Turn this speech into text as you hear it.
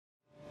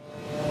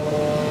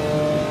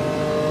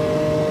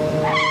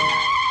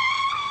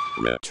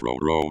Retro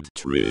Road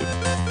Trip. Refueling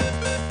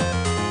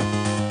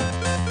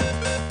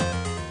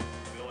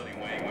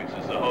wing, which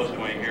is the host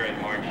wing here at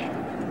March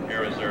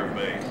Air Reserve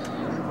Base.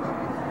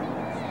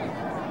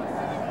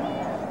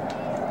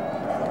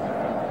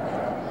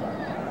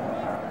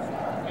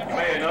 You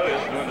may have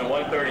noticed when the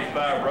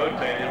 135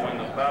 rotated, when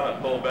the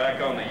pilot pulled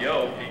back on the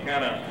yoke, he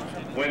kind of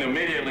went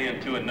immediately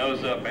into a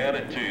nose-up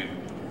attitude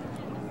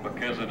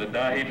because of the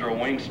dihedral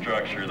wing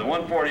structure. The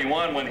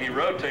 141, when he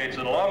rotates,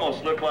 it'll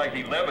almost look like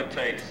he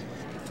levitates.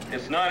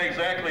 It's not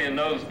exactly a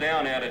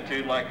nose-down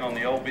attitude like on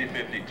the old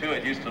B-52.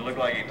 It used to look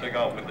like he took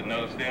off with the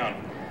nose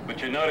down.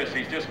 But you notice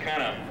he's just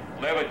kind of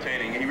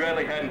levitating. He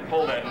really hadn't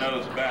pulled that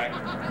nose back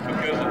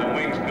because of the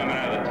wings coming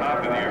out of the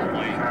top of the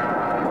airplane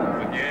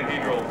with the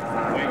anhedral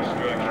wing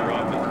structure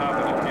off the top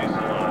of the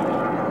fuselage.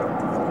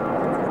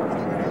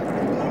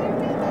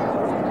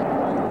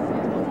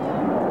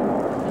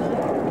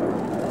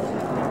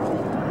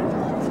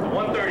 The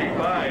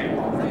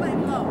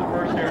 135, the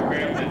first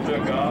aircraft that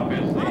took off,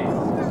 is the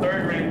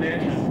third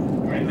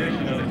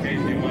rendition of the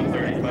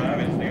KC-135.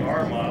 It's the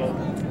R model,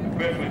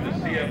 equipped with the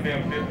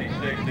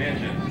CFM56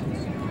 engines.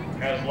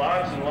 Has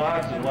lots and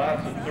lots and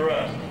lots of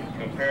thrust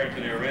compared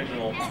to the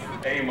original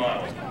A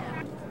model.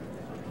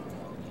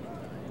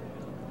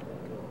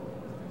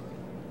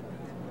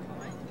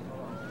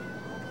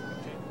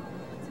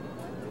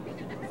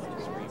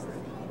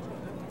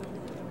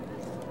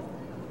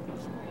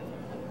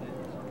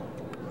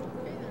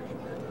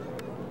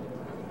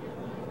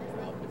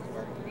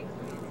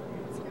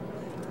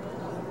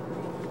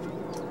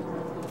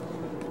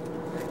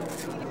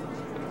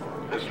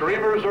 The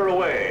streamers are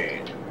away.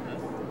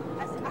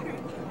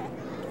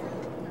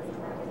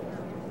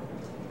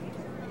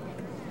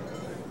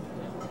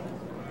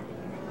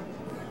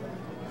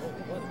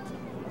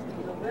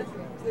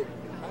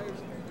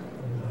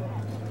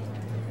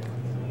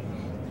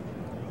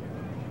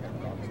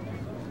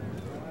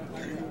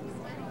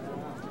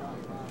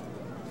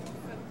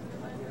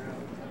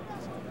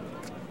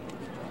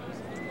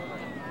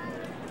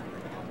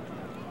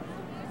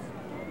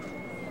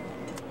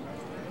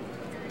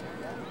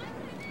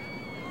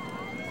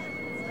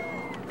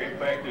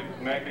 Effective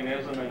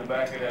mechanism in the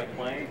back of that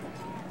plane.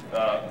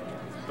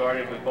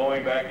 Started with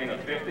Boeing back in the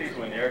 50s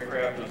when the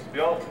aircraft was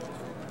built.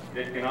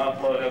 It can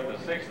offload up to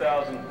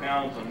 6,000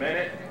 pounds a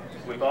minute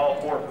with all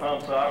 4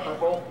 pumps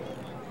operable.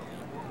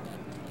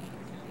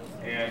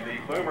 And the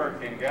boomer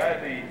can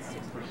guide the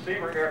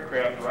receiver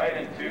aircraft right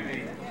into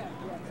the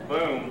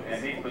boom,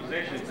 and he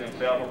positions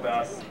himself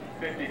about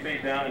 50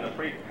 feet down in the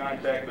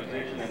pre-contact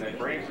position and then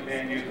brings it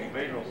in using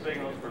visual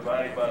signals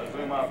provided by the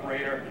boom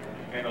operator.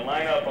 And the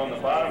lineup on the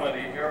bottom of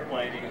the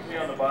airplane, you can see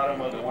on the bottom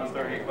of the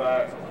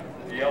 135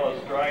 the yellow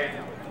stripe,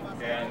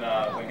 and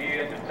when he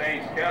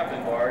entertains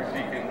captain bars,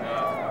 he can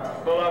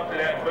pull up to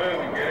that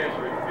boom and get his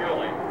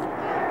refueling.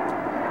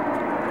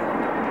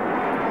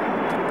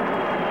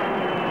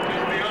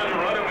 Just beyond the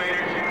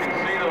rotovators, you can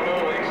see the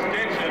little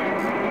extension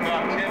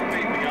about 10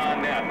 feet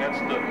beyond that. That's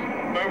the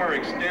boomer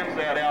extends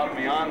that out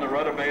beyond the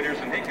rotovators,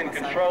 and he can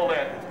control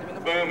that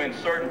boom in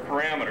certain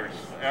parameters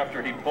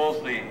after he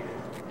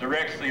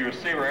directs the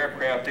receiver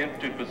aircraft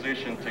into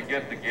position to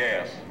get the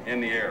gas in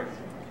the air.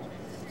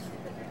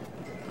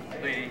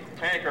 The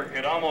tanker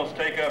could almost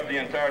take up the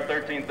entire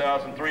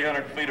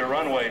 13,300 feet of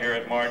runway here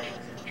at March,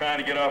 trying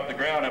to get off the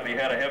ground if he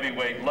had a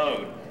heavyweight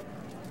load.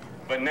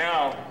 But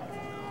now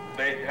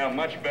they have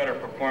much better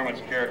performance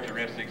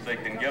characteristics. They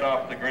can get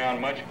off the ground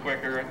much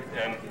quicker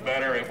and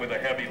better with a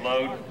heavy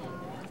load.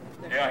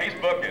 Yeah, he's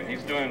booking.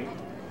 He's doing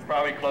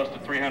probably close to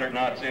 300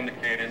 knots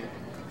indicated.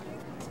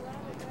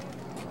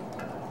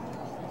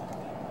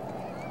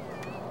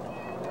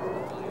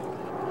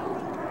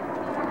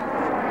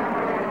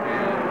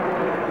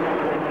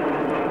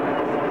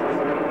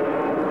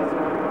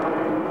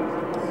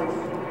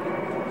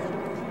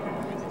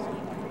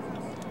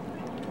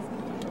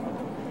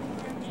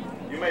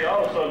 You may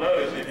also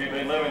notice, if you've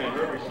been living in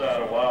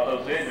Riverside a while,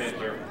 those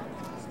engines are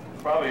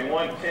probably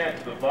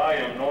 1/10 the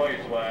volume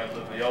noise-wise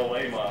of the old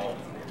A model.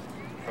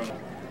 From a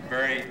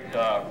very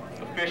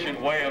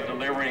efficient way of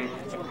delivering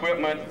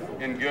equipment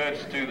and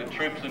goods to the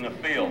troops in the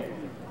field.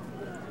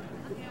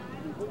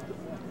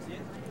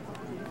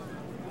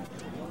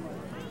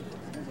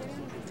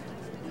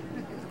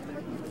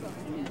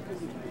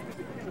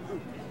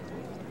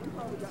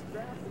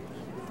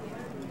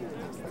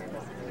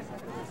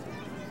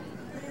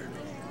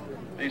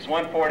 These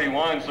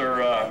 141s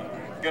are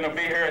going to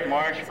be here at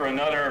March for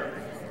another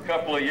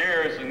couple of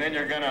years, and then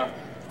you're going to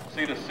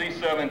see the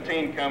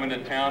C-17 coming to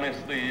town.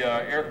 It's the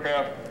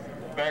aircraft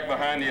back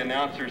behind the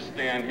announcer's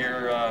stand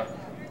here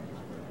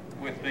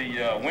with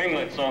the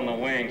winglets on the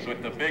wings,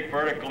 with the big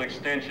vertical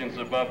extensions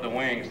above the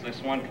wings. This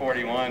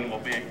 141 will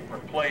be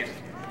replaced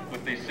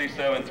with these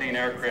C-17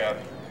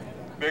 aircraft,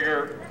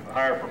 bigger,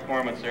 higher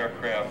performance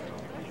aircraft,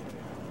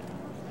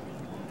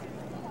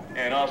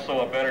 and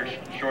also a better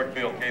short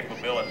field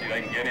capability.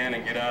 They can get in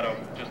and get out of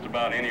just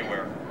about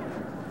anywhere.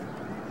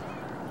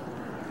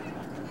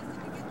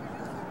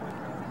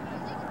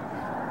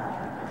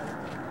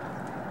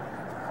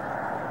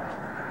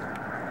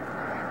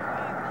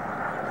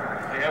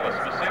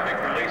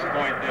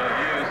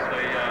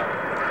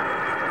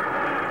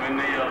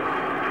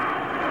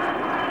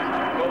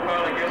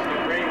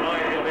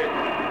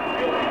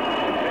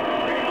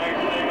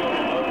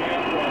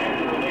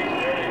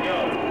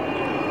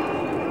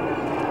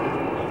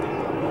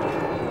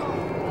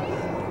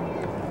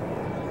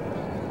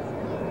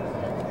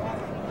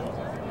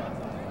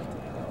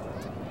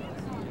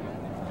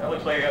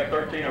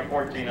 13 or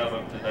 14 of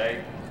them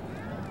today.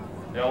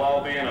 They'll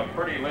all be in a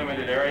pretty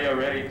limited area,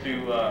 ready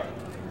to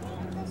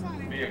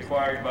be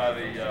acquired by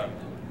the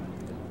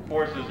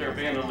forces they're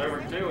being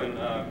delivered to and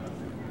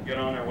get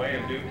on their way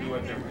and do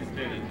what they're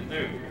intended to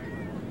do.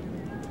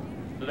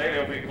 Today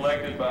they'll be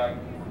collected by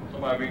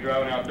somebody will be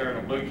driving out there in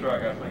a blue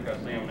truck. I think I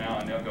see them now,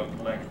 and they'll go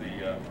collect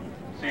the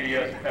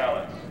CDS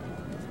pallets.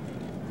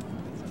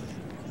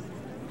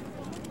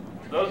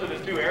 Those are the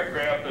two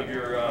aircraft of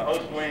your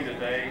host wing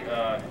today.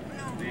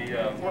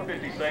 The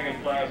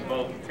 452nd class,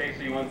 both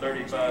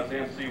KC-135s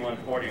and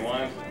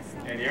C-141s,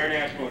 and the Air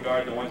National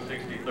Guard, the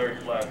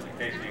 163rd class, the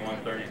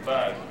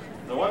KC-135s.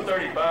 The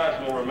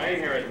 135s will remain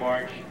here at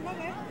March.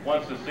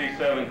 Once the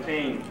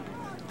C-17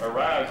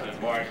 arrives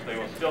at March, they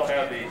will still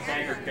have the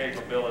tanker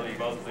capability,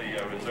 both the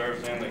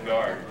reserves and the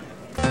Guard.